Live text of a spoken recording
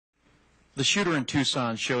The shooter in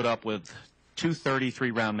Tucson showed up with two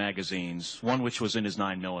 33-round magazines, one which was in his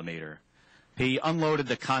 9mm. He unloaded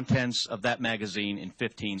the contents of that magazine in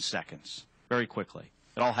 15 seconds, very quickly.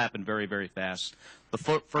 It all happened very, very fast. The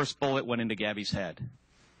first bullet went into Gabby's head.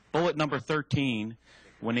 Bullet number 13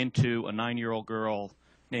 went into a 9-year-old girl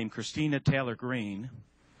named Christina Taylor Greene,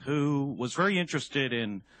 who was very interested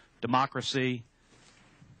in democracy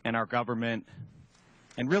and our government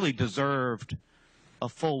and really deserved a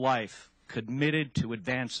full life committed to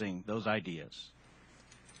advancing those ideas.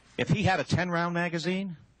 If he had a 10-round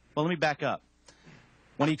magazine, well, let me back up.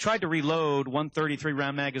 When he tried to reload one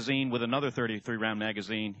 33-round magazine with another 33-round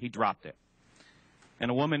magazine, he dropped it. And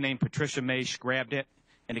a woman named Patricia Maish grabbed it,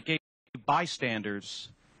 and it gave bystanders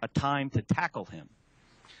a time to tackle him.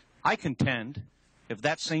 I contend if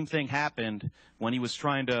that same thing happened when he was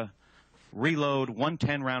trying to reload one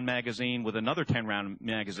 10-round magazine with another 10-round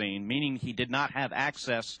magazine, meaning he did not have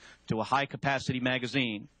access to a high-capacity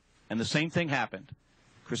magazine, and the same thing happened,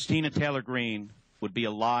 Christina Taylor Greene would be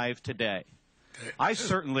alive today. I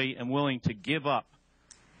certainly am willing to give up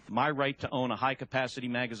my right to own a high-capacity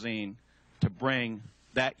magazine to bring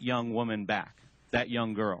that young woman back, that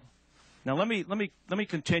young girl. Now let me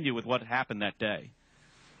continue with what happened that day.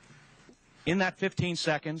 In that 15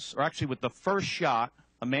 seconds, or actually with the first shot,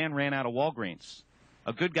 a man ran out of Walgreens,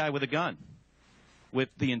 a good guy with a gun, with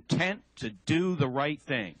the intent to do the right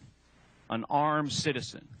thing, an armed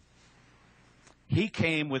citizen. He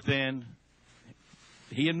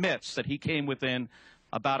admits that he came within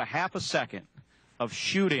about a half a second of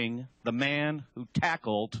shooting the man who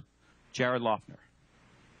tackled Jared Loughner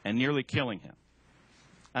and nearly killing him.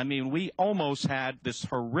 I mean, we almost had this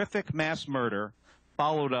horrific mass murder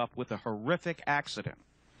followed up with a horrific accident.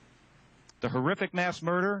 The horrific mass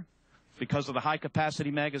murder because of the high-capacity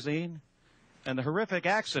magazine, and the horrific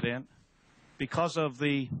accident because of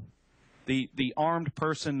the armed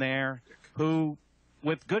person there who,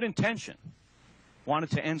 with good intention, wanted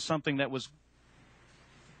to end something that was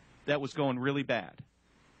going really bad.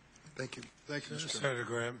 Thank you. Thank you, Mr. Senator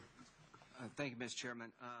Graham. Thank you, Mr.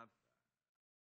 Chairman.